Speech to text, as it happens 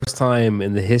first time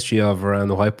in the history of Around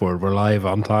the Whiteboard we're live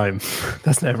on time.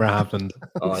 That's never happened.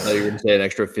 Oh, I thought you were going to say an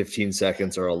extra 15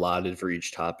 seconds are allotted for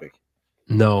each topic.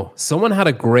 No, someone had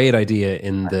a great idea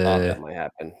in I thought that might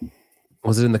happen.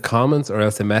 Was it in the comments or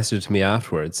else they messaged me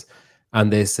afterwards,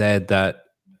 and they said that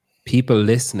people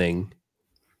listening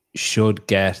should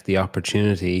get the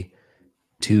opportunity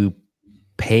to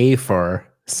pay for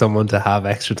someone to have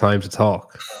extra time to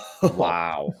talk.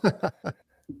 Wow.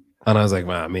 And I was like,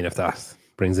 man, I mean, if that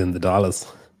brings in the dollars.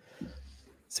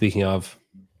 Speaking of,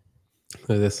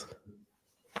 look at this.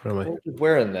 Where am I? Who's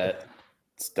wearing that?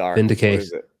 It's dark. Vindicate. What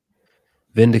is it?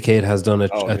 Vindicate has done a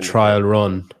Vindicate. trial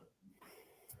run.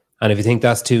 And if you think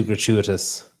that's too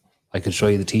gratuitous, I could show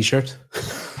you the t-shirt.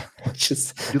 Which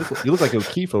is You look like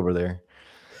O'Keefe over there.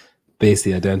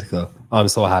 basically identical. I'm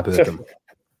so happy with them.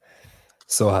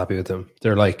 So happy with them.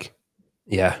 They're like,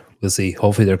 yeah, we'll see.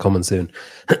 Hopefully they're coming soon.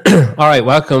 All right,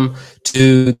 welcome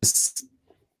to this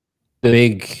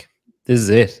is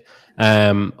it,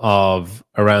 of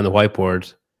Around the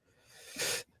Whiteboard.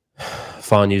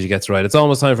 Fawn usually gets right. It's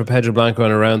almost time for Pedro Blanco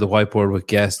and Around the Whiteboard with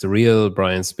guests, the real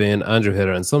Brian Spin, Andrew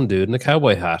Hiller, and some dude in a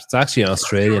cowboy hat. It's actually an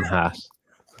Australian hat.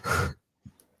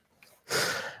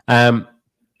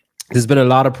 There's been a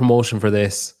lot of promotion for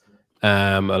this,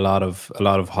 a lot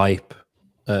of hype.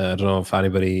 I don't know if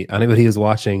anybody who's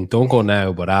watching, don't go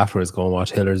now, but afterwards go and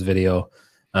watch Hiller's video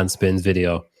and Spin's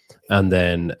video, and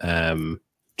then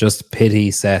just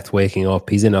pity Seth waking up.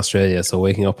 He's in Australia, so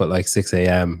waking up at like 6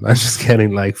 a.m. and just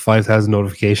getting like 5,000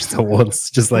 notifications at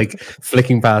once, just like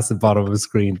flicking past the bottom of the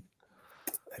screen.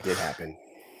 That did happen.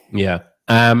 Yeah.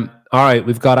 All right,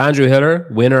 we've got Andrew Hiller,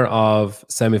 winner of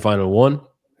semi-final 1.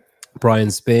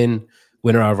 Brian Spin,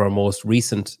 winner of our most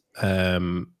recent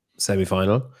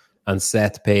semi-final, and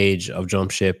Seth Page of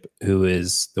Jump Ship, who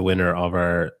is the winner of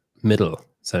our middle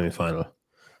semi-final.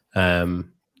 The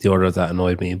order of that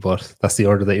annoyed me, but that's the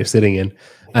order that you're sitting in.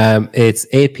 It's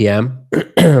 8 p.m.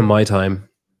 my time.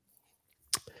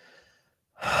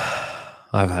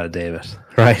 I've had a day of it,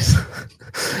 right?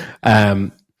 I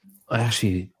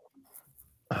actually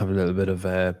have a little bit of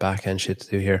back-end shit to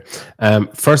do here.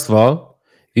 First of all,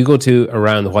 if you go to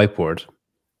Around the Whiteboard,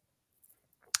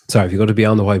 if you go to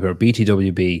Beyond the Whiteboard,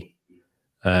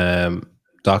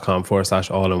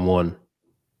 btwb.com/all-in-one,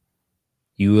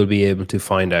 you will be able to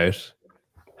find out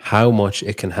how much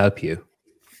it can help you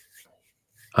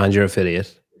and your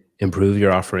affiliate improve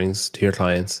your offerings to your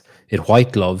clients. It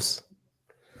white gloves.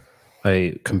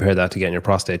 I compared that to getting your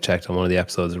prostate checked on one of the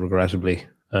episodes, regrettably.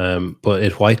 But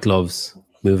it white gloves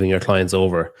moving your clients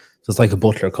over. So it's like a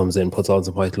butler comes in, puts on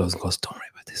some white gloves and goes, don't worry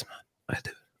about this, man. I'll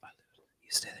do it. You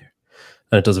stay there.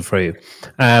 And it does it for you.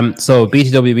 So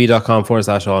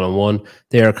btwb.com/all-in-one.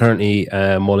 They are currently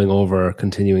mulling over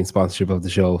continuing sponsorship of the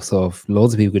show. So if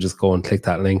loads of people could just go and click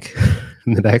that link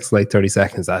in the next like 30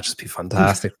 seconds, that'd just be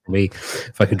fantastic for me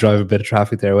if I could drive a bit of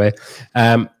traffic their way.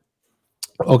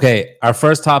 Okay, our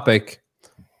first topic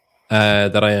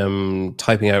that I am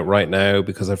typing out right now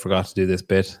because I forgot to do this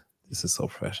bit. This is so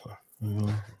professional.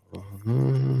 And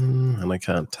I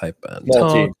can't type and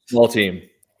Small team.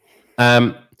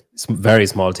 Very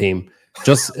small team.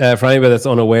 Just for anybody that's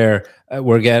unaware,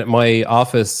 my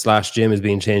office/gym is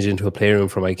being changed into a playroom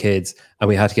for my kids, and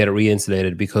we had to get it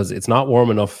re-insulated because it's not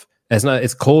warm enough.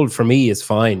 It's cold for me. It's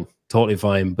fine, totally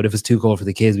fine. But if it's too cold for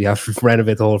the kids, we have to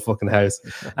renovate the whole fucking house.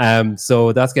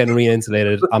 So that's getting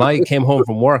re-insulated. And I came home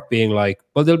from work being like,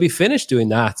 well, they'll be finished doing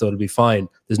that, so it'll be fine.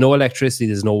 There's no electricity,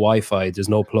 there's no Wi-Fi, there's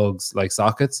no plugs, like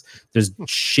sockets. There's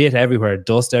shit everywhere,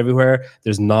 dust everywhere.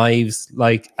 There's knives.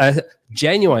 Like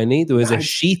genuinely, there was a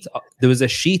sheath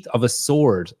of a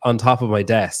sword on top of my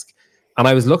desk. And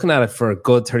I was looking at it for a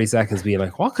good 30 seconds being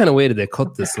like, what kind of way did they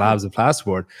cut the slabs of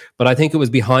plasterboard? But I think it was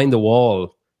behind the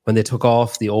wall when they took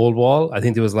off the old wall. I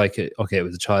think there was like, it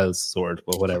was a child's sword,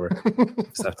 but whatever.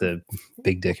 Just have to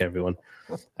big dick everyone.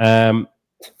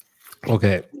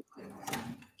 Okay.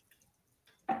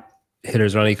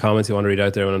 Hitters, are any comments you want to read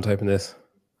out there when I'm typing this?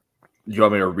 Do you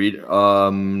want me to read?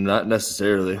 Not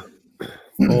necessarily.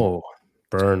 Oh,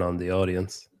 burn on the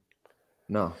audience.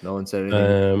 No one said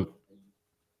anything.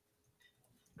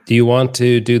 Do you want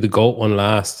to do the GOAT one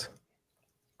last?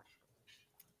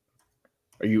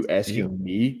 Are you asking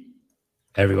me?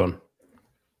 Everyone.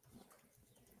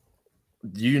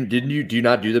 Do you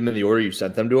not do them in the order you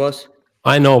sent them to us?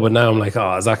 I know, but now I'm like,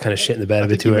 is that kind of shit in the bed a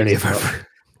bit too early if I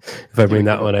bring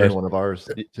that one out? One of ours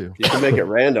too. You can make it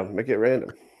random. Make it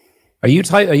random. Are you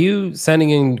sending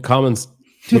in comments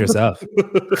to yourself?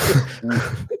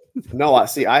 No,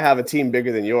 I have a team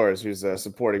bigger than yours who's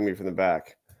supporting me from the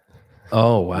back.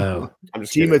 Oh wow. I'm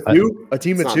just Team kidding. of two? A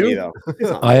team It's of not me, two? though. It's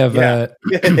not I me. have Yeah.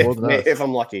 More than us. If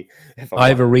I'm lucky. I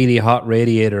have a really hot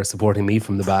radiator supporting me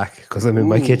from the back because I'm in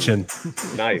my Ooh. kitchen.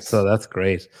 Nice. So that's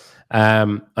great.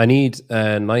 I need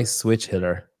a nice switch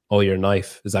hitter. Oh, your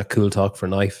knife. Is that cool talk for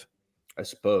knife? I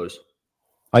suppose.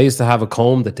 I used to have a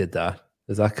comb that did that.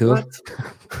 Is that cool? What?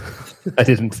 I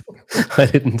didn't.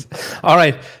 All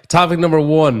right. Topic number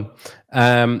 1.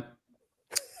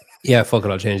 Yeah, fuck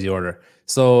it. I'll change the order.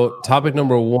 So topic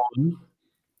number 1.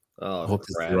 Oh, I hope this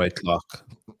is crap. the right clock.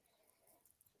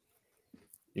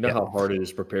 You know Yeah. how hard it is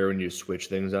to prepare when you switch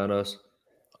things on us?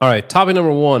 All right, topic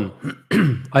number 1.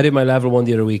 I did my level 1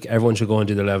 the other week. Everyone should go and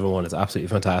do their level 1. It's absolutely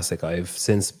fantastic. I've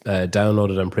since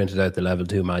downloaded and printed out the level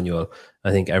 2 manual.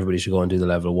 I think everybody should go and do the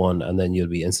level 1, and then you'll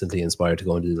be instantly inspired to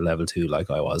go and do the level 2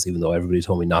 like I was, even though everybody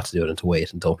told me not to do it and to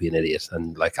wait and don't be an idiot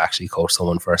and like actually coach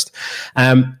someone first.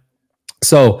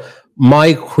 So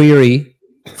my query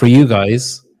for you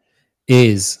guys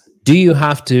is, do you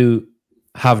have to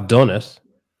have done it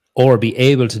or be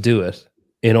able to do it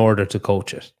in order to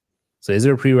coach it? So is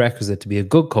there a prerequisite to be a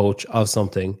good coach of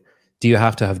something? Do you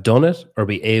have to have done it or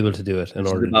be able to do it in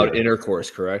This order is to do about it?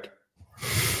 intercourse, correct?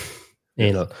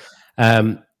 Anal.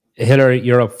 Hillary,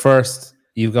 you're up first.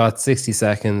 You've got 60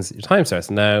 seconds. Your time starts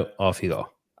now. Off you go.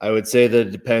 I would say that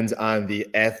it depends on the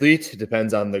athlete, it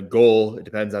depends on the goal, it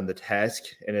depends on the task,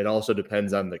 and it also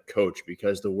depends on the coach,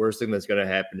 because the worst thing that's going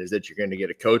to happen is that you're going to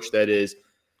get a coach that is,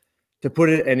 to put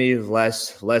it any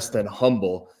less than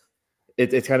humble.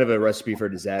 It's kind of a recipe for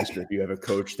disaster if you have a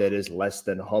coach that is less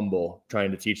than humble trying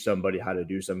to teach somebody how to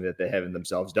do something that they haven't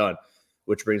themselves done,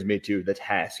 which brings me to the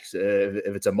tasks.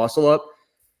 If it's a muscle up,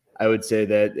 I would say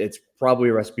that it's probably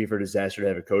a recipe for disaster to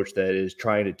have a coach that is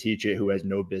trying to teach it who has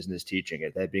no business teaching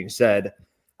it. That being said,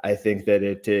 I think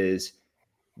that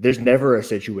there's never a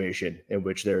situation in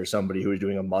which there is somebody who is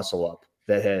doing a muscle up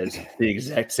that has the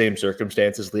exact same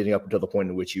circumstances leading up until the point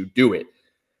in which you do it,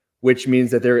 which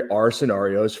means that there are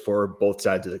scenarios for both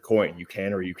sides of the coin. You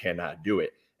can or you cannot do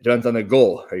it. It depends on the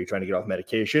goal. Are you trying to get off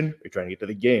medication? Are you trying to get to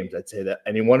the games? I'd say that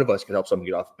any one of us can help someone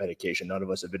get off medication. None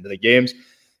of us have been to the games.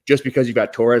 Just because you've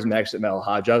got Torres, Max, and Mel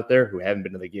Hodge out there who haven't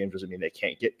been to the games doesn't mean they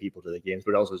can't get people to the games,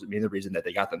 but it also doesn't mean the reason that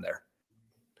they got them there.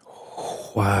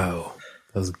 Wow.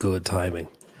 That was good timing.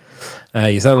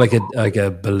 You sound like a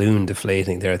balloon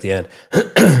deflating there at the end. All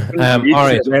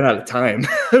right. Ran out of time.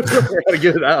 We're going to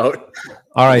get it out.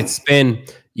 All right, Spin.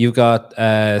 You've got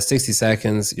 60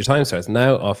 seconds. Your time starts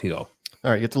now. Off you go.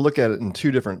 All right, you have to look at it in two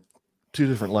different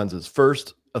lenses.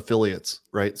 First, affiliates,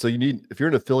 right? So if you're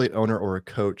an affiliate owner or a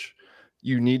coach,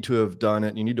 you need to have done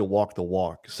it. You need to walk the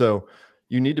walk. So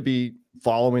you need to be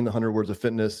following the 100 words of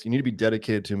fitness. You need to be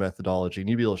dedicated to methodology. You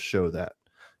need to be able to show that.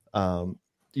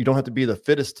 You don't have to be the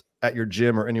fittest at your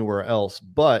gym or anywhere else,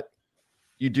 but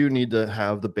you do need to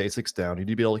have the basics down. You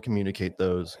need to be able to communicate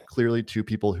those clearly to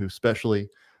people who especially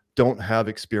don't have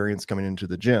experience coming into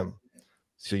the gym.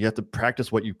 So you have to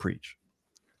practice what you preach.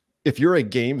 If you're a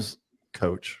games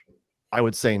coach, I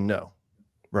would say no,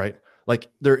 right? Like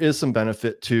there is some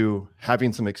benefit to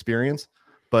having some experience,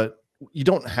 but you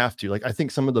don't have to. Like I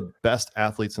think some of the best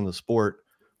athletes in the sport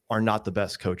are not the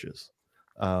best coaches.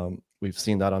 We've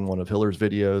seen that on one of Hiller's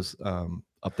videos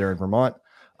up there in Vermont.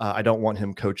 I don't want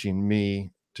him coaching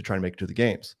me to try to make it to the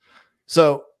games.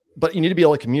 So, but you need to be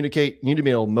able to communicate. You need to be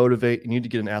able to motivate. You need to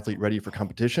get an athlete ready for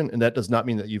competition. And that does not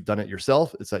mean that you've done it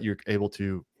yourself. It's that you're able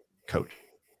to coach.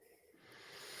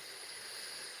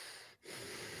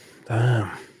 Damn.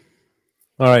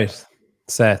 All right,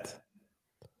 Seth.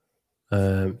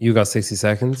 You got 60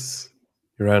 seconds.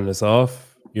 You're rounding us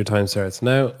off. Your time starts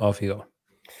now. Off you go.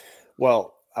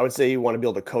 Well, I would say you want to be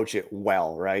able to coach it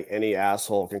well, right? Any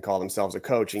asshole can call themselves a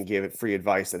coach and give it free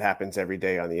advice that happens every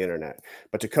day on the internet.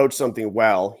 But to coach something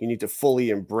well, you need to fully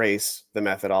embrace the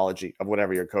methodology of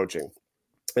whatever you're coaching.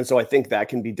 And so I think that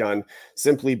can be done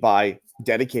simply by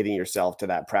dedicating yourself to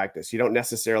that practice. You don't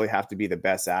necessarily have to be the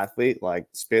best athlete, like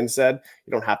Spin said.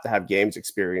 You don't have to have games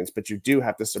experience, but you do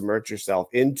have to submerge yourself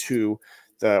into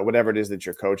the whatever it is that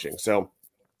you're coaching. So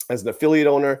as an affiliate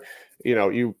owner,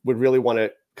 you would really want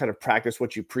to kind of practice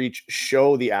what you preach,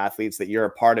 show the athletes that you're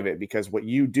a part of it, because what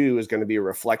you do is going to be a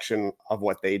reflection of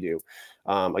what they do.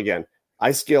 Again,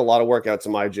 I scale a lot of workouts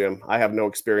in my gym. I have no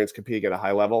experience competing at a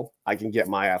high level. I can get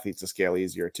my athletes to scale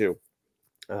easier too.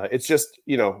 It's just,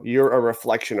 you're a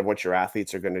reflection of what your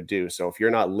athletes are going to do. So if you're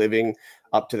not living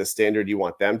up to the standard you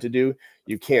want them to do,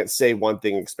 you can't say one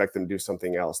thing and expect them to do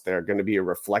something else. They're going to be a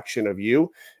reflection of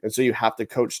you. And so you have to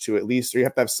coach to at least, or you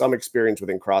have to have some experience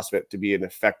within CrossFit to be an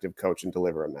effective coach and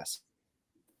deliver a message.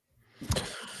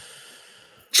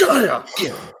 Shut up.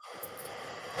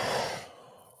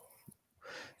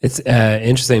 It's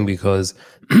interesting because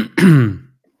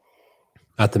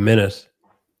at the minute,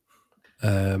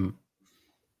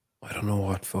 I don't know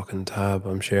what fucking tab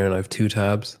I'm sharing. I have 2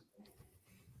 tabs.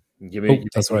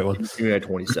 That's the right one. Give me my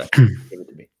 20 seconds. Give it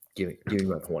to me. Give me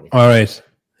my 20. All right.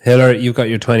 Hiller, you've got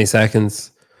your 20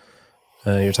 seconds.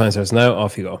 Your time starts now.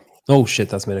 Off you go. Oh, shit.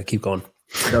 That's a minute. Keep going.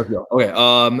 Okay.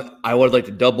 I would like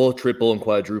to double, triple, and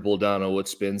quadruple down on what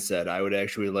Spin said. I would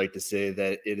actually like to say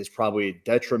that it is probably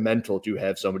detrimental to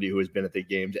have somebody who has been at the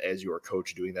games as your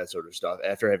coach doing that sort of stuff.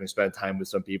 After having spent time with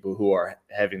some people who are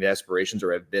having the aspirations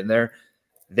or have been there,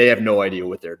 they have no idea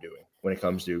what they're doing when it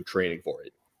comes to training for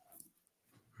it.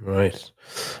 Right.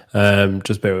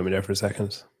 Just bear with me there for a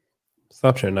second.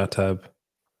 Stop sharing that tab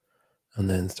and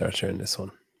then start sharing this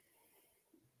one.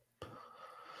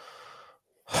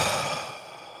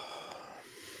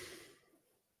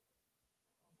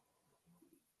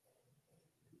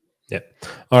 Yeah.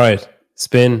 All right.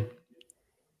 Spin.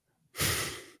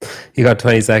 You got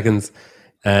 20 seconds.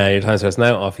 Your time starts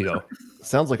now. Off you go.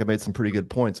 Sounds like I made some pretty good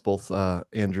points. Both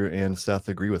Andrew and Seth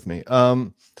agree with me.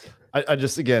 I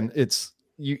just, again, it's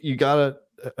you gotta,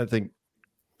 I think,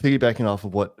 piggybacking off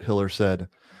of what Hiller said,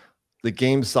 the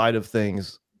game side of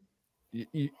things,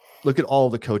 you look at all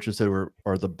the coaches that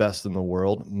are the best in the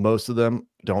world. Most of them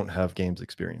don't have games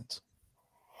experience.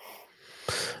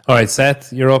 All right,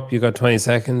 Seth, you're up. You got 20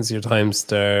 seconds. Your time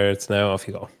starts now. Off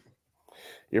you go.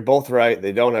 You're both right.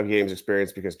 They don't have games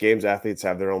experience because games athletes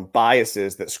have their own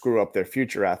biases that screw up their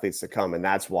future athletes to come, and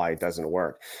that's why it doesn't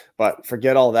work. But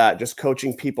forget all that. Just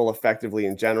coaching people effectively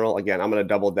in general. Again, I'm going to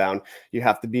double down. You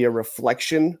have to be a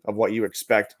reflection of what you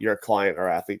expect your client or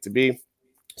athlete to be.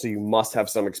 So you must have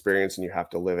some experience, and you have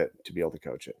to live it to be able to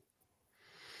coach it.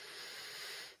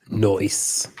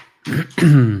 Nice.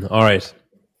 All right.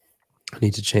 I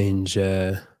need to change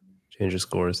your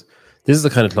scores. This is the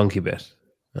kind of clunky bit.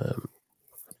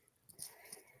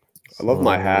 I love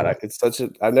my hat. It's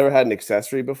I've never had an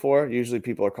accessory before. Usually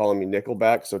people are calling me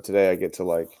Nickelback. So today I get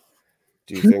to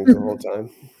do things the whole time.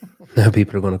 Now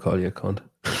people are going to call you a cunt.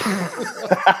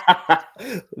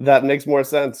 That makes more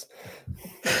sense.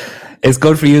 It's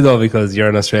good for you though, because you're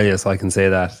in Australia. So I can say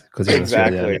that because you're in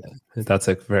Exactly. Australia. That's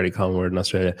a very common word in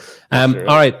Australia. Sure.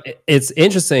 All right. It's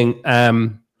interesting.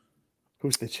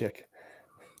 Who's the chick?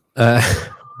 Who's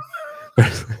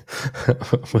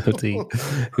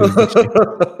the chick?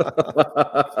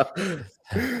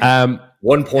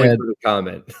 1 point for the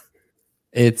comment.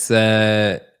 It's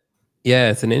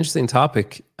it's an interesting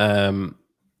topic.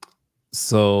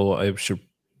 So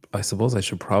I suppose I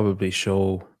should probably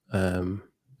show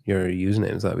your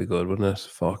usernames. That'd be good, wouldn't it?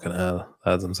 Fucking hell,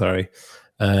 lads, I'm sorry.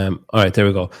 All right, there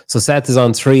we go. So Seth is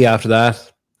on 3 after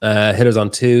that. Hitter's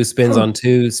on 2, Spin's on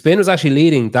 2. Spin was actually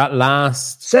leading that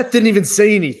last. Seth didn't even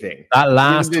say anything. That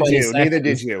last 20 seconds. Neither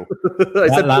did you. I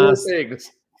said 4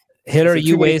 things. Hitter, It's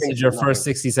you too many wasted things your for first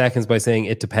nothing. 60 seconds by saying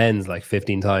it depends like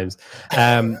 15 times.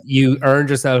 You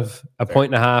earned yourself a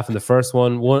point and a half in the first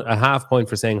one, a half point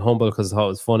for saying humble because I thought it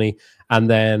was funny, and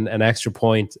then an extra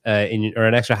point or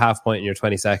an extra half point in your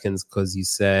 20 seconds because you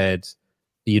said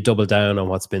you doubled down on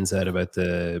what Spin said about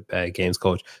the games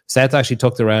coach. Seth actually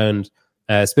took the round.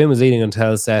 Spin was leading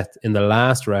until Seth in the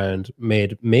last round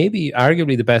made maybe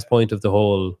arguably the best point of the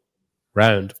whole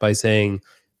round by saying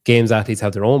games athletes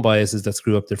have their own biases that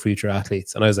screw up their future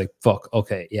athletes. And I was like, fuck,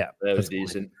 okay, yeah. That was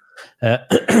decent.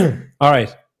 All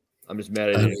right. I'm just mad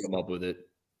I didn't come up with it.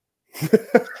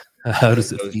 How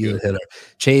does it That was feel, good. Hiller?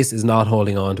 Chase is not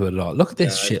holding on to it at all. Look at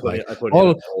this Yeah, shit. I put it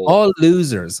All in a hole. all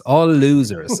losers, all Did you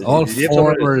have somebody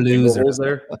former with single holes losers.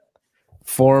 there?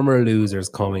 Former losers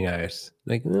coming out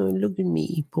like, oh, look at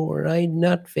me, poor. I'm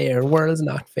not fair. World's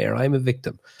not fair. I'm a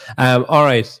victim. All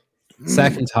right.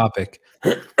 Second topic.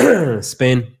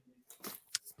 Spin.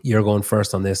 You're going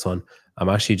first on this one. I'm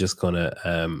actually just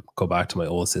gonna go back to my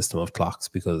old system of clocks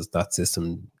because that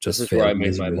system just This is where I failed made my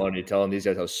miserably. money, telling these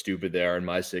guys how stupid they are in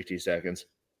my 60 seconds.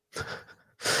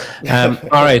 All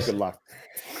right. Good luck.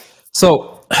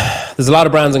 So there's a lot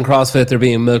of brands in CrossFit. They're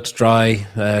being milked dry.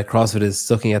 CrossFit is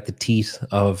sucking at the teeth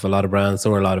of a lot of brands.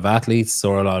 So are a lot of athletes.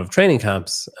 So are a lot of training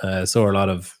camps. So are a lot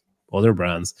of other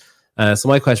brands. So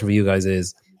my question for you guys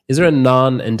is there a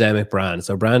non-endemic brand,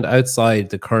 so a brand outside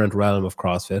the current realm of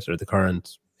CrossFit or the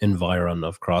current environ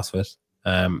of CrossFit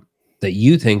that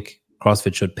you think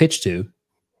CrossFit should pitch to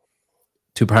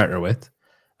partner with?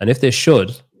 And if they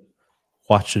should,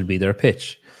 what should be their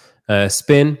pitch?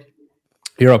 Spin.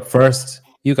 You're up first.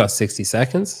 You got 60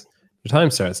 seconds. Your time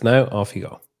starts now. Off you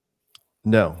go.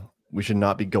 No, we should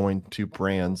not be going to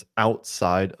brands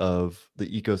outside of the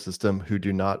ecosystem who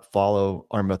do not follow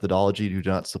our methodology, who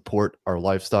do not support our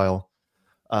lifestyle.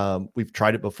 We've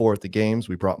tried it before at the games.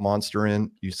 We brought Monster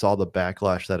in. You saw the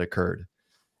backlash that occurred.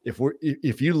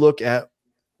 If you look at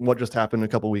what just happened a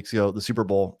couple of weeks ago, the Super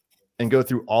Bowl, and go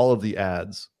through all of the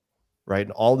ads, right,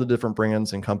 and all the different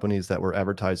brands and companies that were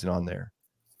advertising on there,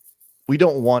 we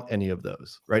don't want any of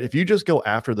those, right? If you just go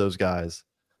after those guys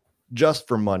just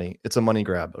for money, it's a money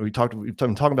grab. We've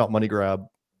been talking about money grab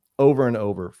over and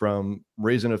over, from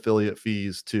raising affiliate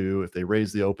fees to if they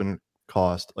raise the open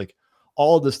cost, like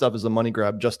all of this stuff is a money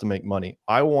grab just to make money.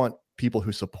 I want people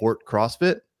who support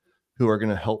CrossFit who are going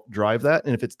to help drive that.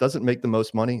 And if it doesn't make the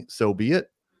most money, so be it.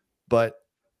 But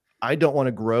I don't want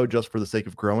to grow just for the sake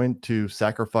of growing, to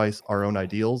sacrifice our own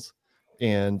ideals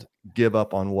and give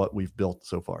up on what we've built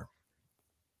so far.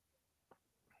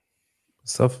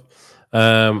 Stuff.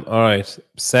 All right,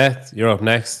 Seth, you're up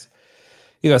next.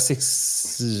 You got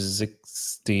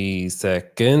 60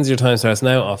 seconds. Your time starts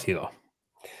now. Off you go.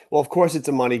 Well, of course, it's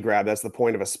a money grab. That's the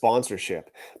point of a sponsorship.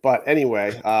 But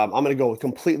anyway, I'm going to go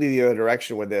completely the other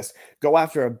direction with this. Go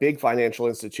after a big financial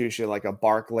institution like a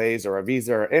Barclays or a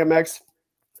Visa or Amex.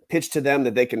 Pitch to them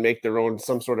that they can make their own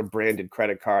some sort of branded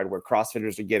credit card where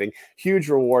CrossFitters are getting huge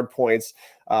reward points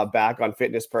back on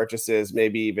fitness purchases,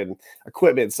 maybe even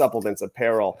equipment, supplements,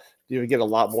 apparel. You get a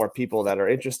lot more people that are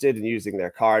interested in using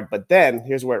their card. But then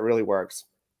here's where it really works.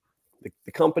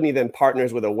 The company then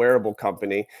partners with a wearable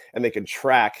company, and they can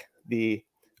track the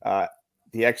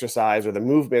exercise or the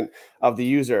movement of the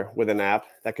user with an app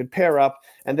that could pair up.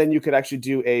 And then you could actually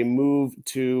do a move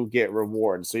to get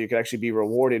rewards. So you could actually be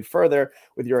rewarded further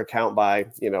with your account by,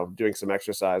 doing some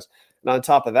exercise. And on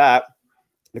top of that,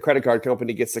 the credit card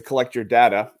company gets to collect your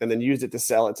data and then use it to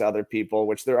sell it to other people,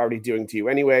 which they're already doing to you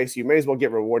anyway. So you may as well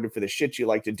get rewarded for the shit you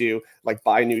like to do, like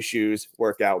buy new shoes,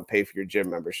 work out, and pay for your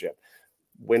gym membership.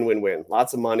 Win, win, win.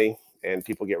 Lots of money, and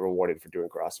people get rewarded for doing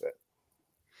CrossFit.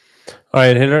 All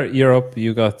right, Hitler, you're up.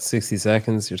 You got 60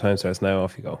 seconds. Your time starts now.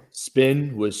 Off you go.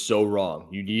 Spin was so wrong.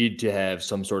 You need to have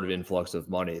some sort of influx of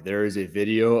money. There is a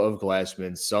video of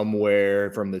Glassman somewhere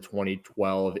from the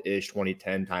 2012-ish,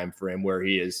 2010 timeframe where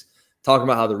he is talking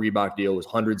about how the Reebok deal was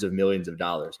hundreds of millions of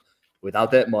dollars.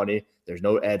 Without that money, there's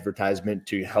no advertisement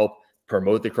to help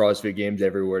promote the CrossFit Games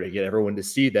everywhere, to get everyone to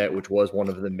see that, which was one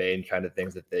of the main kind of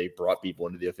things that they brought people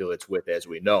into the affiliates with, as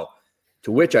we know.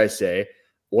 To which I say,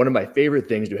 one of my favorite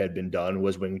things to have been done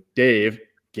was when Dave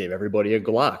gave everybody a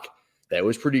Glock. That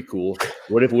was pretty cool.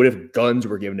 What if guns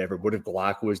were given to everyone? What if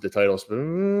Glock was the title?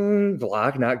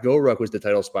 Glock, not GoRuck, was the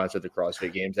title sponsor of the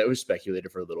CrossFit Games. That was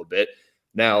speculated for a little bit.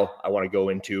 Now I want to go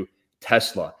into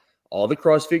Tesla. All the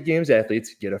CrossFit Games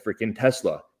athletes get a freaking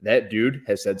Tesla. That dude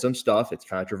has said some stuff. It's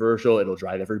controversial. It'll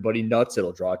drive everybody nuts.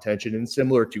 It'll draw attention. And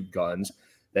similar to guns,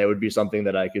 that would be something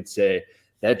that I could say,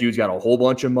 that dude's got a whole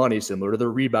bunch of money, similar to the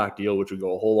Reebok deal, which would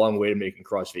go a whole long way to making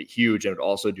CrossFit huge, and would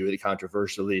also do it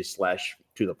controversially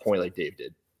 / to the point like Dave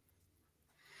did.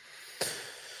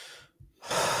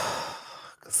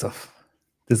 Good stuff.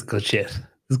 This is good shit. This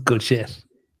is good shit.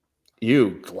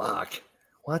 You, Glock.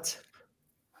 What?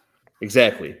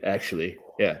 Exactly, actually.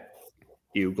 Yeah.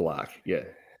 You, Glock. Yeah.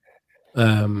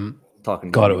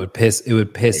 Talking God, it would piss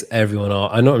everyone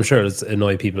off. I'm sure it's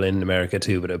annoy people in America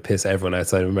too, but it would piss everyone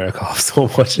outside of America off so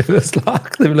much if it was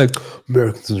locked. They'd be like,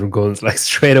 Americans are guns, like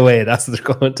straight away. That's what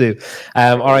they're going to.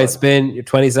 All right, Spin, your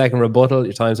 20-second rebuttal.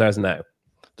 Your time starts now.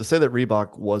 To say that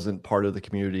Reebok wasn't part of the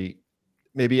community,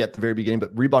 maybe at the very beginning,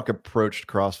 but Reebok approached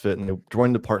CrossFit and they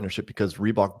joined the partnership because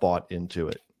Reebok bought into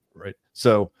it, right?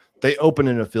 So they opened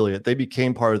an affiliate. They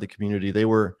became part of the community. They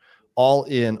were all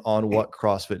in on what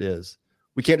CrossFit is.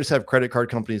 We can't just have credit card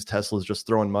companies, Teslas, just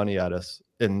throwing money at us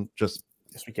and just.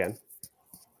 Yes, we can.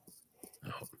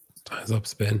 Oh, time's up,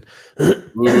 Spin.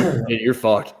 You're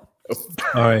fucked.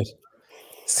 All right.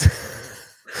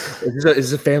 Is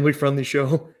this a family-friendly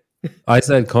show? I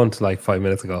said cunt like 5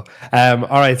 minutes ago. All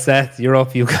right, Seth, you're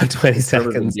up. You've got 20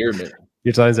 seconds. Your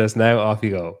time starts now. Off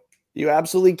you go. You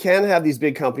absolutely can have these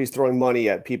big companies throwing money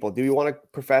at people. Do we want to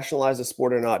professionalize the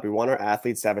sport or not? Do we want our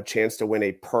athletes to have a chance to win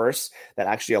a purse that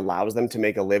actually allows them to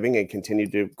make a living and continue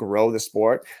to grow the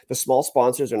sport? The small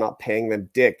sponsors are not paying them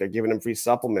dick. They're giving them free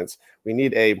supplements. We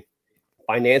need a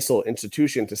financial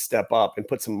institution to step up and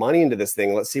put some money into this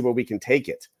thing. Let's see where we can take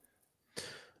it.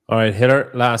 All right,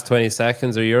 Hitter, last 20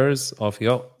 seconds are yours. Off you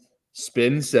go.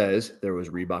 Spin says there was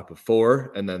Reebok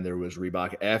before, and then there was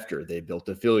Reebok after. They built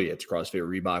affiliates, CrossFit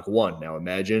Reebok 1. Now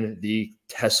imagine the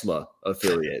Tesla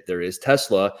affiliate. There is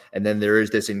Tesla, and then there is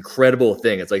this incredible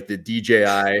thing. It's like the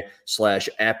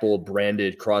DJI/Apple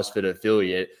branded CrossFit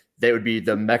affiliate. That would be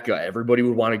the mecca. Everybody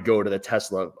would want to go to the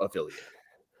Tesla affiliate.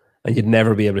 And you'd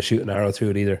never be able to shoot an arrow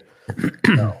through it either.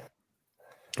 No.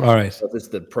 All right. So it's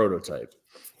the prototype.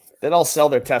 They'd all sell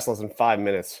their Teslas in 5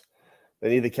 minutes. They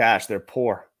need the cash. They're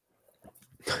poor.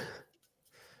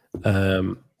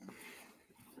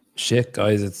 Shit,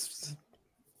 guys, it's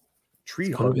Tree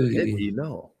gonna hugger, be-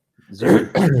 no.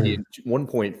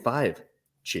 1.5,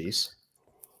 Chase.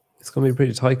 it's gonna be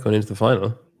pretty tight going into the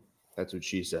final. That's what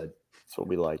she said. That's what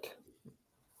we like.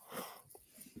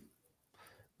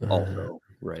 Oh, no.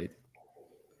 Right.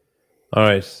 All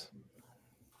right.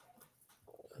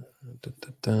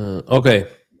 Okay.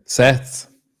 Seth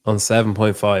on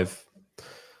 7.5.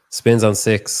 Spins on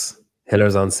 6.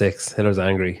 Hiller's on 6. Hiller's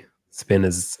angry. Spin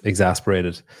is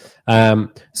exasperated.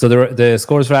 So the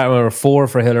scores for that one were 4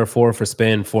 for Hiller, 4 for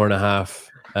Spin,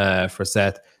 4.5 for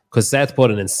Seth. Because Seth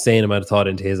put an insane amount of thought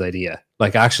into his idea.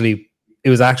 Like, actually, it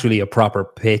was actually a proper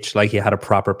pitch. Like, he had a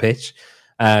proper pitch.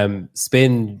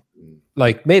 Spin,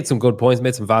 like, made some good points,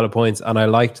 made some valid points. And I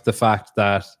liked the fact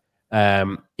that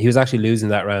he was actually losing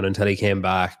that round until he came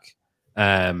back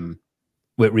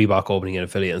with Reebok opening an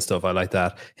affiliate and stuff. I like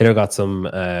that. Hiller got some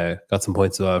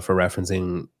points for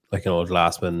referencing like an old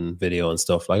Glassman video and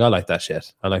stuff. Like, I like that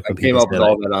shit. I like when I came people up say, with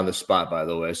all like, that on the spot, by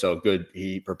the way. So good.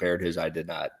 He prepared his. I did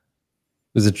not.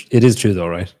 it is true though,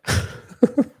 right?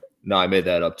 No, I made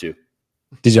that up too.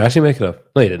 Did you actually make it up?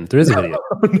 No, you didn't. There is a video.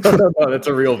 No, that's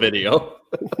a real video.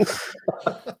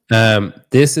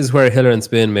 This is where Hiller and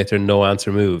Spin make their no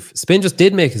answer move. Spin just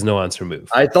did make his no answer move.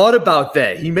 I thought about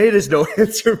that. He made his no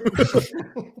answer move.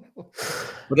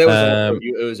 But that was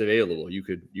it was available. You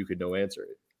could no answer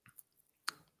it.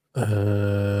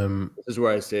 This is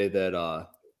where I say that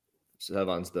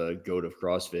Sevon's the goat of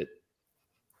CrossFit.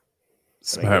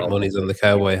 Smart money's on the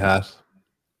cowboy hat.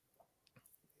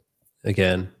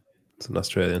 Again, it's an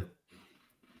Australian.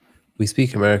 We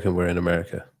speak American, we're in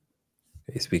America.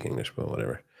 You speak English, but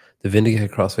whatever. The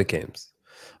Vindicate CrossFit Games.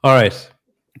 All right.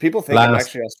 People think I'm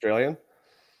actually Australian.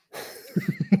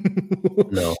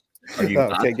 No. Are you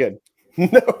okay, good.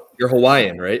 No. You're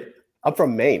Hawaiian, right? I'm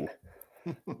from Maine.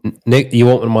 Nick, you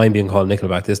won't mind being called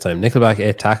Nickelback this time. Nickelback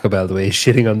ate Taco Bell the way he's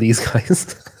shitting on these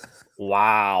guys.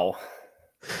 Wow.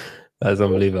 That's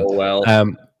unbelievable. Oh,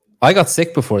 well. I got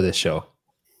sick before this show.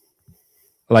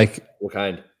 Like, What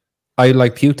kind? I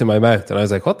like puked in my mouth and I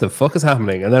was like, what the fuck is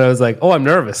happening? And then I was like, oh, I'm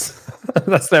nervous.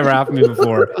 That's never happened to me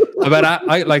before. But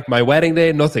I like my wedding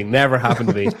day, nothing, never happened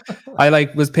to me. I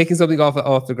like was picking something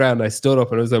off the ground. I stood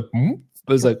up and I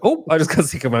was like, oh, I just got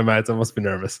sick in my mouth. I must be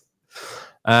nervous.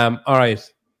 All right.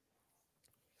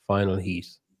 Final heat.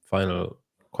 Final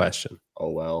question.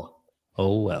 Oh, well.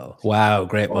 Oh, well. Wow.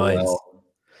 Great minds. Well.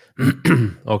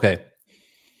 Okay.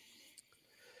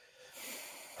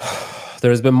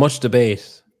 There has been much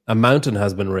debate. A mountain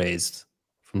has been raised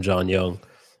from John Young.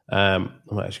 I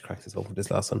might actually crack this open, this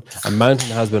last one. A mountain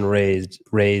has been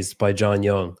raised by John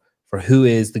Young for who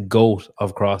is the GOAT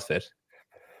of CrossFit.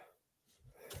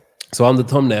 So on the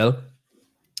thumbnail,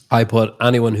 I put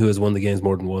anyone who has won the games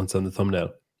more than once on the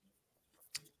thumbnail.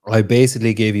 I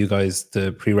basically gave you guys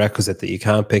the prerequisite that you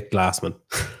can't pick Glassman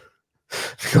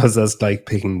because that's like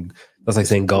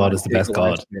saying God is the best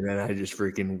God. And then I just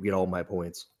freaking get all my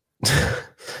points.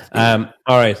 All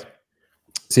right.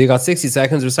 So you got 60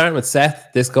 seconds. We're starting with Seth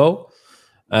this go.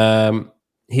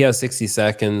 He has 60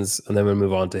 seconds, and then we'll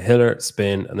move on to Hiller,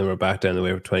 Spin, and then we're back down the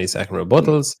way for 20-second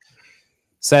rebuttals.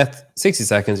 Seth, 60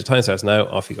 seconds. Your time starts now.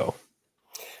 Off you go.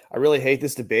 I really hate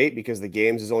this debate because the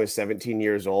games is only 17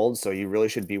 years old, so you really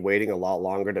should be waiting a lot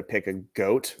longer to pick a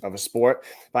GOAT of a sport.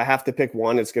 If I have to pick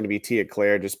one, it's going to be Tia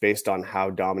Claire, just based on how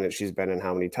dominant she's been and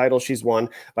how many titles she's won.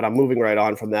 But I'm moving right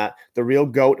on from that. The real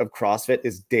GOAT of CrossFit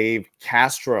is Dave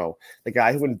Castro, the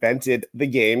guy who invented the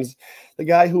games, the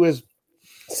guy who is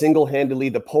single-handedly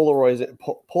the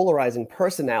polarizing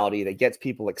personality that gets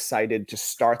people excited to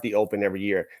start the Open every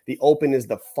year. The Open is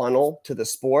the funnel to the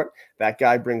sport. That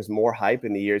guy brings more hype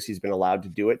in the years he's been allowed to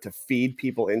do it, to feed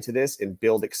people into this and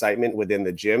build excitement within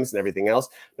the gyms and everything else.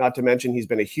 Not to mention, he's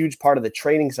been a huge part of the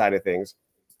training side of things.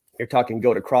 You're talking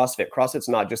go to CrossFit. CrossFit's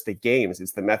not just the games,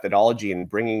 it's the methodology and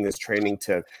bringing this training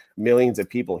to millions of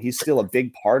people. He's still a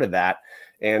big part of that.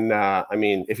 And I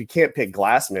mean, if you can't pick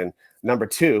Glassman, number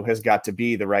 2 has got to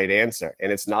be the right answer.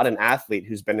 And it's not an athlete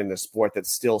who's been in the sport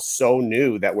that's still so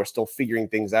new that we're still figuring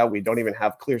things out. We don't even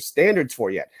have clear standards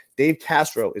for yet. Dave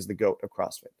Castro is the GOAT of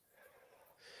CrossFit.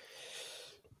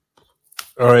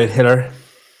 All right, Hiller.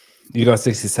 You got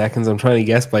 60 seconds. I'm trying to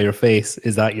guess by your face.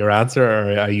 Is that your answer,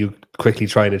 or are you quickly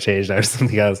trying to change that or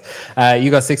something else? You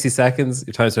got 60 seconds.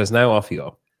 Your time starts now. Off you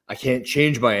go. I can't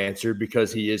change my answer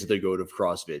because he is the GOAT of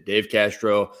CrossFit. Dave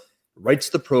Castro writes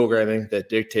the programming that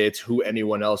dictates who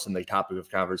anyone else in the topic of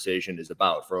conversation is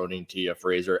about. Froning, Tia,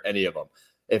 Fraser, any of them.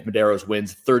 If Medeiros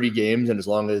wins 30 games, and as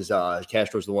long as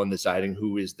Castro's the one deciding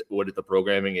what the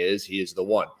programming is, he is the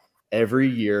one. every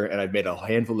year, and I've made a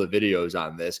handful of videos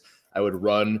on this. I would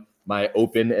run my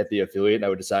open at the affiliate, and I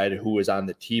would decide who was on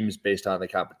the teams based on the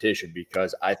competition,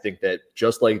 because I think that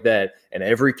just like that, and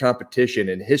every competition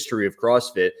in history of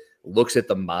CrossFit looks at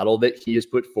the model that he has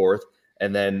put forth,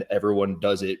 and then everyone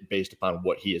does it based upon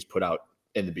what he has put out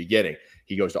in the beginning.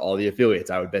 He goes to all the affiliates.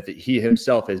 I would bet that he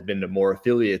himself has been to more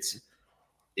affiliates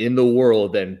in the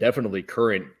world than definitely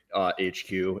current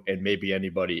HQ and maybe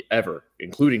anybody ever,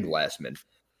 including Glassman.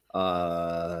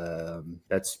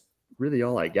 That's really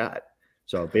all I got.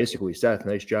 So basically, Seth,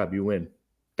 nice job. You win.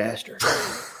 Bastard.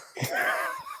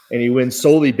 And he wins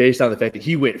solely based on the fact that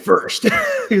he went first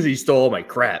because he stole all my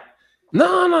crap.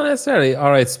 No, not necessarily.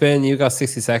 All right, Spin, you got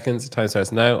 60 seconds. Time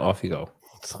starts now. Off you go.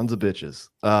 Sons of bitches.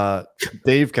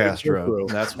 Dave Castro.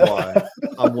 That's why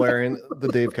I'm wearing the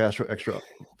Dave Castro extra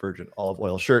virgin olive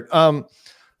oil shirt.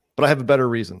 But I have a better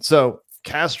reason. So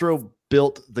Castro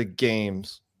built the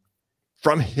games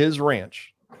from his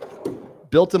ranch,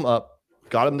 built them up,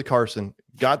 got them to Carson,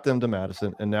 got them to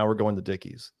Madison, and now we're going to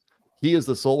Dickies. He is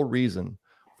the sole reason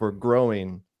for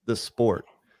growing this sport.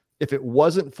 If it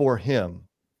wasn't for him,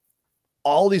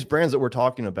 all these brands that we're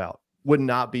talking about would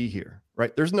not be here,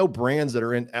 right? There's no brands that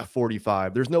are in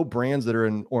F45. There's no brands that are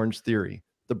in Orange Theory.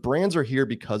 The brands are here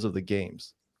because of the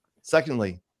games.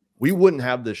 Secondly, we wouldn't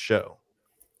have this show.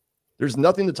 There's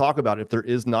nothing to talk about if there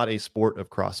is not a sport of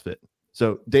CrossFit.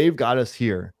 So Dave got us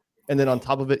here. And then on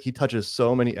top of it, he touches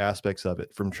so many aspects of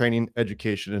it, from training,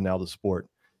 education, and now the sport.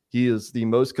 He is the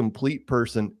most complete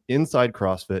person inside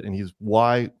CrossFit, and he's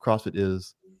why CrossFit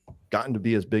is gotten to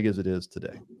be as big as it is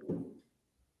today.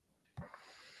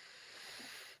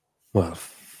 Well,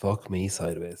 fuck me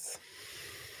sideways.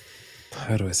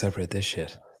 How do I separate this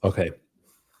shit? Okay.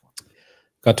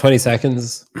 Got 20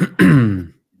 seconds.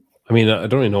 I mean, I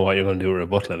don't really know what you're going to do with a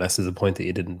rebuttal unless there's a point that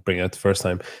you didn't bring out the first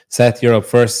time. Seth, you're up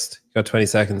first. Got 20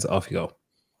 seconds. Off you go.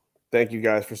 Thank you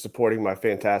guys for supporting my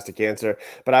fantastic answer.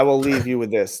 But I will leave you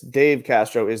with this. Dave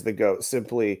Castro is the GOAT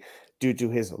simply due to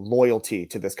his loyalty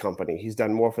to this company. He's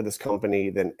done more for this company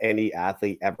than any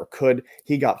athlete ever could.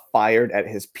 He got fired at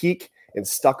his peak and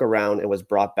stuck around and was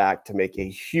brought back to make a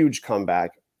huge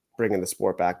comeback, bringing the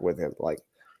sport back with him. Like,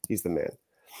 he's the man.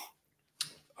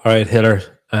 All right,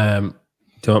 Hiller.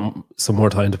 Do you want some more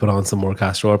time to put on some more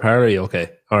Castro apparel? Are you okay?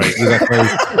 All right. You got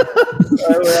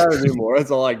I don't have any more.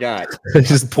 That's all I got.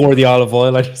 Just pour the olive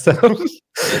oil on yourself.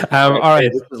 All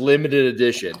right. This is limited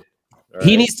edition.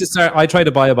 He needs to start. I tried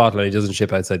to buy a bottle and he doesn't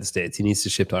ship outside the States. He needs to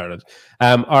ship to Ireland.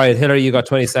 All right, Hiller, you got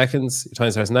 20 seconds. Your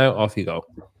time starts now. Off you go.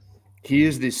 He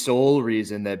is the sole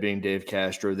reason, that being Dave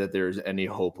Castro, that there's any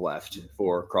hope left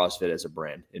for CrossFit as a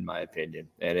brand, in my opinion.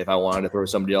 And if I wanted to throw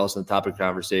somebody else in the topic of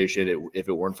conversation, if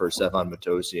it weren't for Stefan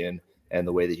Matosian and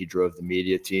the way that he drove the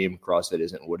media team, CrossFit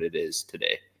isn't what it is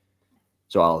today.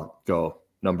 So I'll go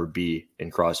number B in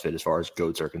CrossFit as far as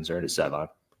GOATs are concerned, is Stefan.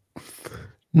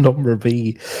 Number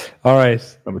B. All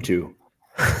right. Number 2.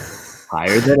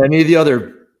 Higher than any of the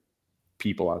other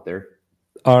people out there.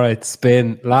 All right,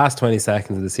 Spin. Last 20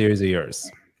 seconds of the series are yours.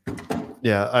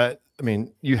 Yeah, I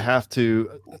mean, you have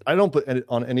to. I don't put it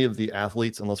on any of the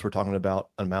athletes unless we're talking about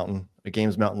a mountain, a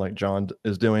games mountain like John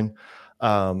is doing.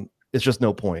 It's just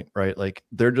no point, right? Like,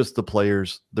 they're just the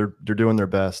players. They're doing their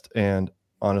best. And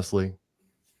honestly,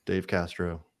 Dave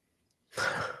Castro.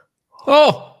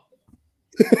 Oh,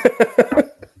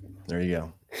 there you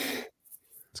go.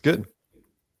 It's good.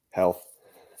 Health.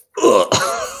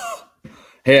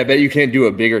 Hey, I bet you can't do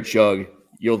a bigger chug.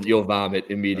 You'll vomit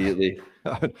immediately.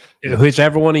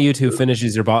 Whichever one of you two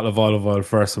finishes your bottle of olive oil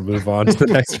first, we'll move on to the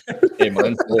next round. Hey,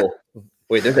 mine's full.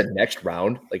 Wait, there's a next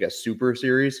round, like a super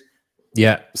series?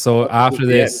 Yeah. So after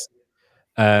this,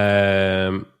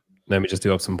 let me just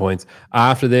do up some points.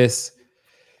 After this,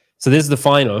 so this is the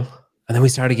final, and then we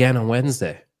start again on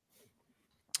Wednesday.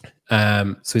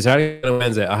 So we start again on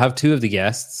Wednesday. I have 2 of the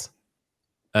guests,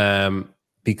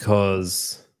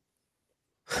 because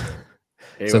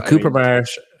Cooper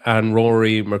Marsh and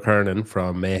Rory McKernan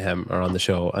from Mayhem are on the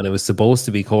show, and it was supposed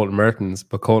to be Colton Mertens,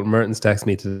 but Colton Mertens texted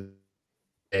me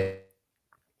today.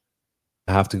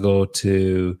 I have to go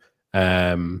to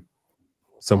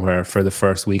somewhere for the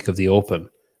first week of the Open,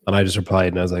 and I just replied,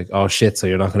 and I was like, "Oh shit! So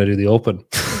you're not going to do the Open?"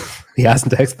 He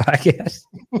hasn't texted back yet.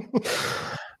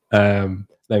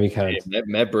 Let me count. Hey,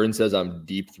 Matt Burns says I'm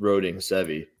deep throating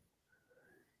Sevi,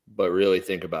 but really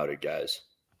think about it, guys.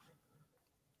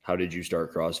 How did you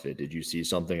start CrossFit? Did you see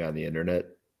something on the internet?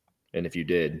 And if you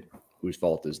did, whose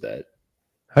fault is that?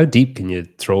 How deep can you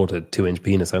throw a 2-inch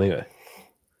penis anyway?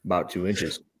 About 2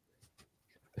 inches.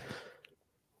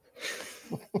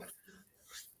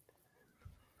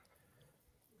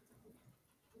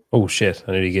 Oh shit,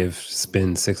 I need to give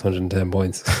Spin 610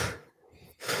 points.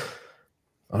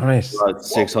 All right. About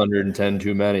 610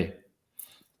 too many.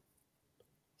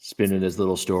 Spinning his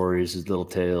little stories, his little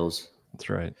tales. That's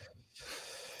right.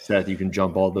 Seth, you can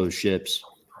jump all those ships.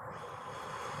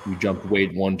 You jumped way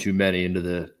one too many into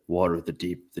the water with the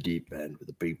deep end with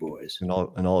the big boys. And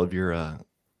all of your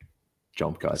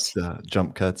jump cuts.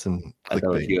 Jump cuts and that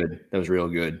was good. That was real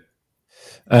good.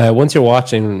 Once you're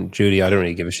watching Judy, I don't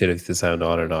really give a shit if the sound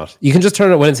on or not. You can just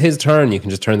turn it when it's his turn. You can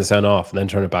just turn the sound off and then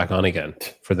turn it back on again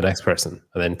for the next person,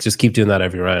 and then just keep doing that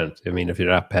every round. I mean, if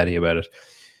you're that petty about it.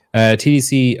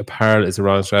 TDC apparel is the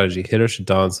wrong strategy. Hitter should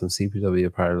don some CPW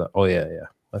apparel. Oh yeah,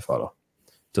 I follow.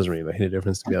 Doesn't really make any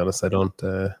difference, to be honest. I don't.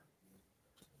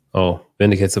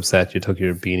 Vindicate's upset. You took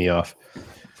your beanie off.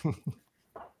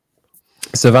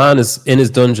 Savan is in his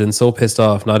dungeon, so pissed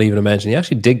off, not even a mention. He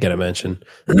actually did get a mention.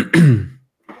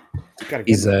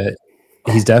 He's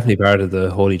definitely part of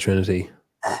the Holy Trinity.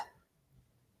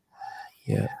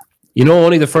 Yeah. You know,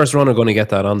 only the first run are going to get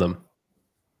that on them.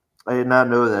 I did not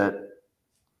know that.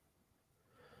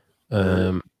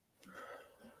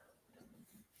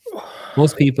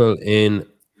 Most people in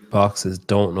boxes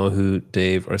don't know who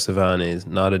Dave or Savan is.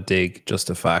 Not a dig, just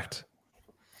a fact.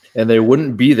 And they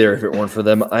wouldn't be there if it weren't for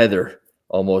them either.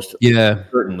 Almost. Yeah.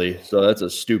 Certainly. So that's a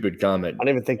stupid comment. I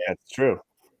don't even think that's true.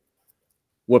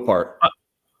 What part?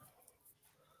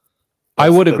 I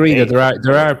would agree that there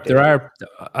are.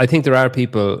 I think there are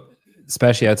people,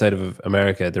 especially outside of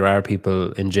America, there are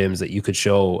people in gyms that you could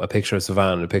show a picture of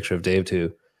Savan and a picture of Dave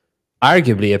to,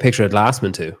 arguably a picture of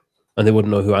Glassman to, and they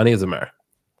wouldn't know who any of them are.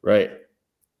 Right.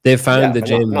 They found the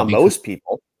gym. Not most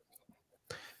people.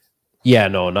 Yeah,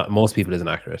 no, not most people isn't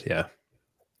accurate. Yeah.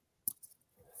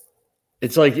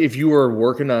 It's like if you were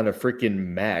working on a freaking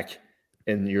Mac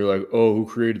and you're like, oh, who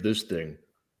created this thing?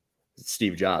 It's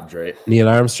Steve Jobs, right? Neil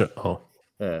Armstrong. Oh.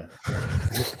 Yeah.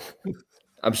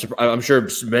 I'm sure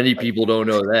many people don't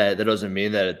know that. That doesn't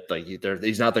mean that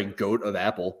he's not the GOAT of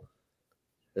Apple.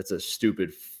 That's a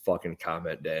stupid fucking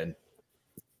comment, Dan.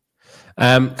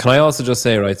 Can I also just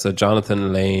say, right? So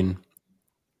Jonathan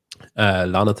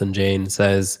Jane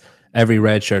says every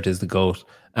red shirt is the GOAT.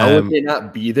 How would they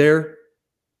not be there?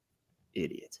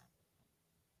 Idiot.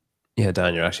 Yeah,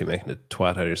 Dan, you're actually making a twat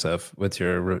out of yourself with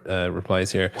your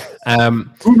replies here.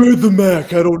 Who made the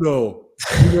Mac? I don't know.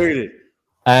 Who made it?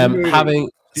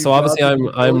 Obviously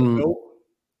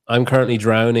I'm currently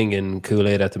drowning in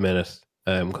Kool-Aid at the minute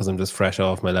because I'm just fresh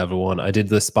off my level 1. I did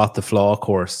the spot the flaw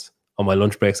course on my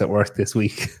lunch breaks at work this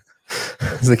week.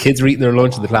 So the kids were eating their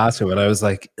lunch in the classroom and I was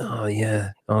like, oh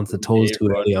yeah, on the toes too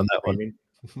early on that one.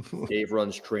 Dave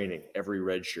runs training every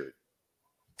red shirt.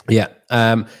 Yeah.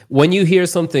 When you hear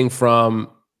something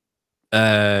from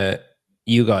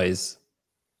you guys,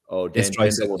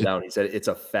 Dan doubled down. He said it's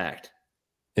a fact.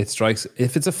 It strikes.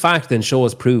 If it's a fact, then show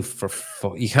us proof.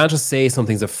 You can't just say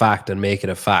something's a fact and make it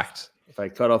a fact. If I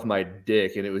cut off my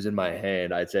dick and it was in my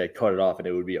hand, I'd say I cut it off and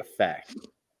it would be a fact.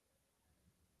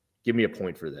 Give me a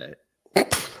point for that.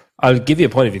 I'll give you a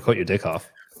point if you cut your dick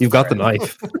off. You've got the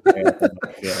knife.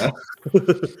 Yeah.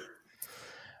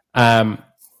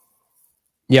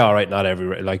 Yeah, all right, not every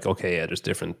there's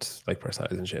different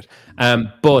personalities and shit.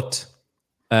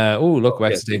 Look,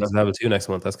 Wax takes level 2 next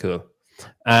month. That's cool.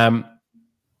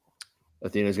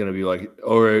 Athena's gonna be like,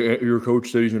 "Oh, your coach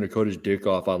said he's gonna cut his dick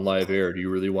off on live air. Do you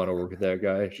really want to work with that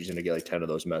guy?" She's gonna get 10 of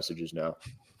those messages now.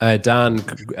 Dan,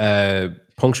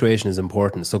 punctuation is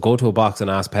important. So go to a box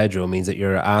and ask Pedro means that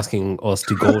you're asking us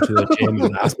to go to a gym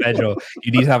and ask Pedro.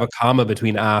 You need to have a comma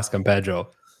between ask and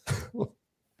Pedro.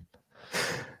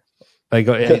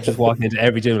 Just walking into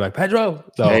every gym like Pedro.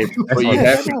 So, but you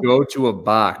have to go to a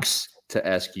box to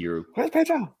ask you. Where's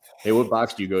Pedro? Hey, what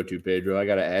box do you go to, Pedro? I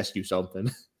got to ask you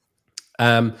something.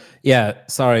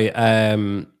 Sorry.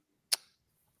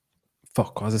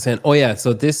 What was I saying? Oh yeah.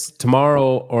 So this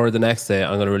tomorrow or the next day,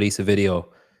 I'm going to release a video.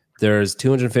 There's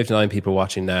 259 people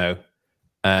watching now.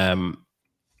 That's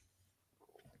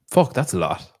a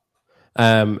lot.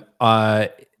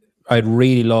 I'd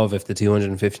really love if the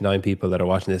 259 people that are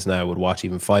watching this now would watch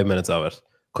even 5 minutes of it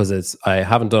because I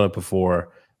haven't done it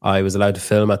before. I was allowed to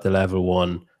film at the level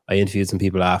 1. I interviewed some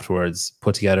people afterwards,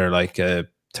 put together like a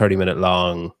 30-minute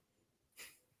long,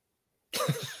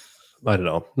 I don't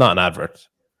know, not an advert.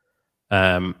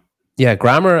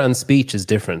 Grammar and speech is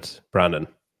different, Brandon.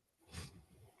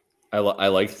 I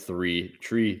like three.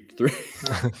 Fucking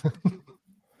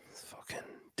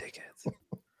dickheads.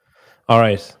 All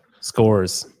right,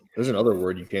 scores. There's another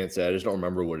word you can't say. I just don't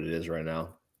remember what it is right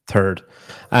now. Third.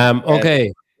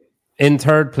 Okay. In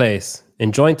third place,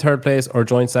 in joint third place or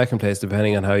joint second place,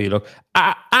 depending on how you look.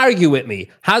 Argue with me.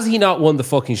 Has he not won the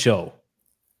fucking show?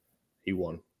 He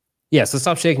won. Yeah, so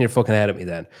stop shaking your fucking head at me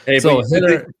then. Hey, so but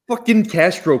the fucking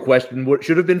Castro question what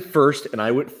should have been first, and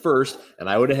I went first, and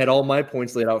I would have had all my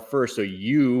points laid out first. So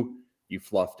you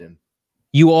fluffed him.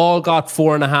 You all got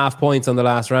 4.5 points on the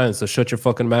last round, so shut your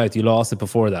fucking mouth. You lost it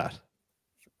before that.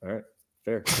 All right,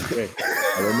 fair. Okay.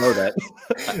 I don't know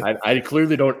that. I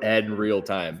clearly don't add in real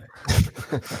time.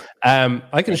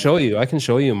 I can show you. I can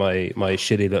show you my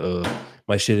shitty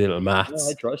little maths.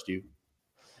 Yeah, I trust you.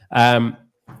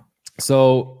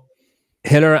 So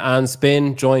Hiller and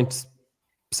Spin joint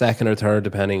second or third,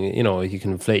 depending. You know, you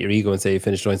can inflate your ego and say you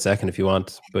finished joint second if you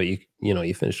want, but you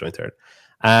finished joint third.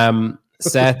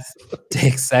 Seth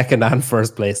takes second and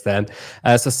first place then.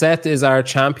 So Seth is our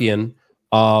champion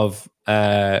of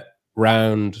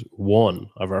round 1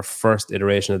 of our first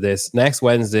iteration of this. Next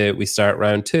Wednesday, we start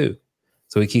round 2.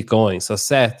 So we keep going. So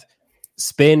Seth,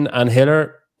 Spin and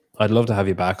Hiller, I'd love to have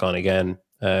you back on again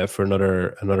for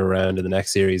another round in the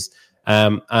next series.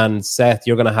 And Seth,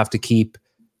 you're going to have to keep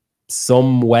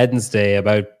some Wednesday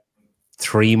about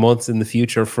 3 months in the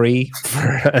future free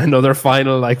for another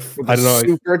final, like I don't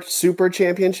know, super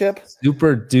championship,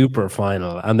 super duper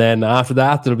final, and then after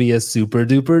that there'll be a super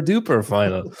duper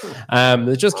final.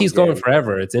 It just keeps going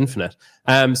forever. It's infinite.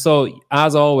 So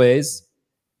as always,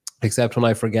 except when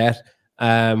I forget,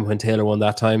 when Taylor won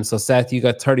that time. So Seth, you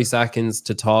got 30 seconds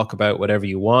to talk about whatever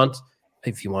you want.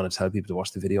 If you want to tell people to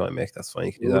watch the video I make, that's fine.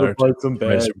 You can do that.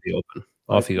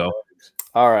 Or off you go.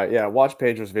 All right, yeah. Watch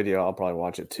Pedro's video. I'll probably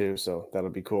watch it too, so that'll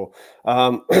be cool.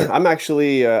 I'm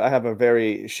actually I have a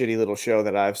very shitty little show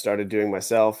that I've started doing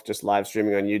myself, just live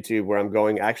streaming on YouTube, where I'm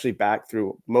going actually back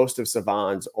through most of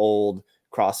Savant's old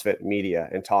CrossFit media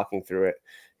and talking through it,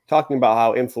 talking about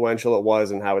how influential it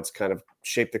was and how it's kind of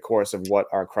shaped the course of what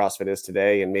our CrossFit is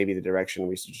today and maybe the direction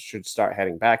we should start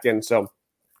heading back in. So,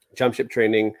 Jump Ship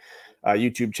Training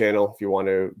YouTube channel if you want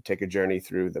to take a journey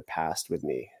through the past with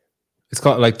me. It's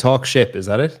called like Talk Ship, is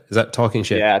that it? Is that Talking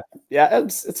Ship? Yeah.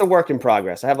 It's a work in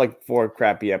progress. I have like 4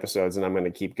 crappy episodes, and I'm going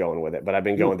to keep going with it. But I've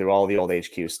been going through all the old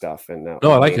HQ stuff, and no,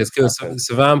 I like it. It's cool.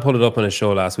 Savant put it up on his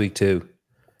show last week too.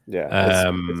 Yeah,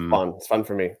 it's fun. It's fun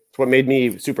for me. It's what made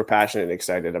me super passionate and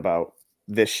excited about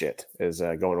this shit is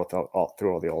going with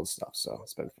through all the old stuff. So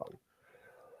it's been fun.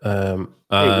 What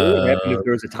would happen if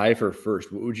there was a tie for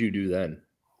first? What would you do then?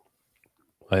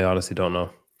 I honestly don't know.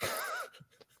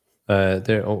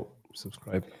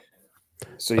 Subscribe.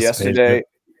 So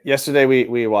yesterday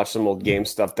we watched some old game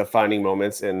stuff, defining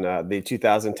moments in the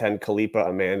 2010 Kalipa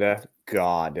Amanda.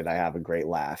 God, did I have a great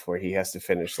laugh where he has to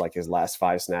finish like his last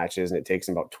 5 snatches, and it takes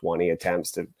him about 20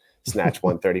 attempts to snatch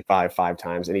 135 5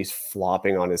 times, and he's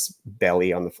flopping on his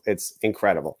belly it's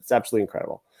incredible. It's absolutely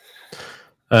incredible.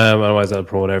 Otherwise I'll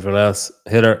promote everyone else.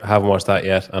 Hiller, haven't watched that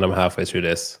yet, and I'm halfway through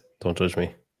this. Don't judge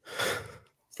me.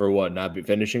 For what? Not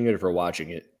finishing it or for watching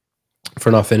it?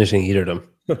 For not finishing either of them.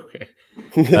 Okay.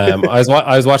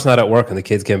 I was watching that at work, and the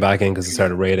kids came back in because it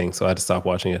started raining, so I had to stop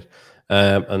watching it.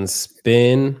 And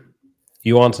Spin,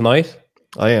 you on tonight?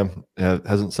 I am. It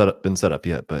hasn't been set up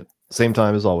yet, but same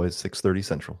time as always, 6:30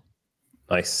 Central.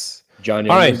 Nice. John,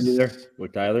 all right. There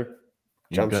with Tyler.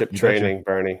 Jump Ship Training,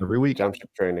 Bernie. Every week. Jump Ship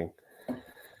Training.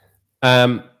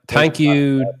 Thank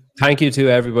you to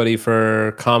everybody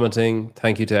for commenting.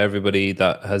 Thank you to everybody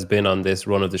that has been on this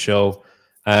run of the show.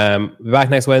 We'll be back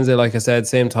next Wednesday, like I said,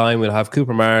 same time. We'll have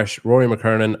Cooper Marsh, Rory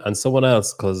McKernan, and someone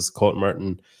else because Colton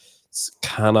Merton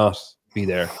cannot be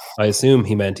there. I assume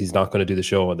he meant he's not going to do the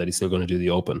show and that he's still going to do the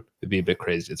Open. It'd be a bit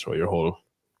crazy to throw your whole,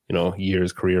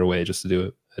 year's career away just to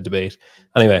do a debate.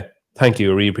 Anyway, thank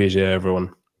you. I really appreciate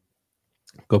everyone.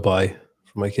 Goodbye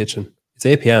from my kitchen. It's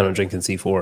 8 p.m. I'm drinking C4.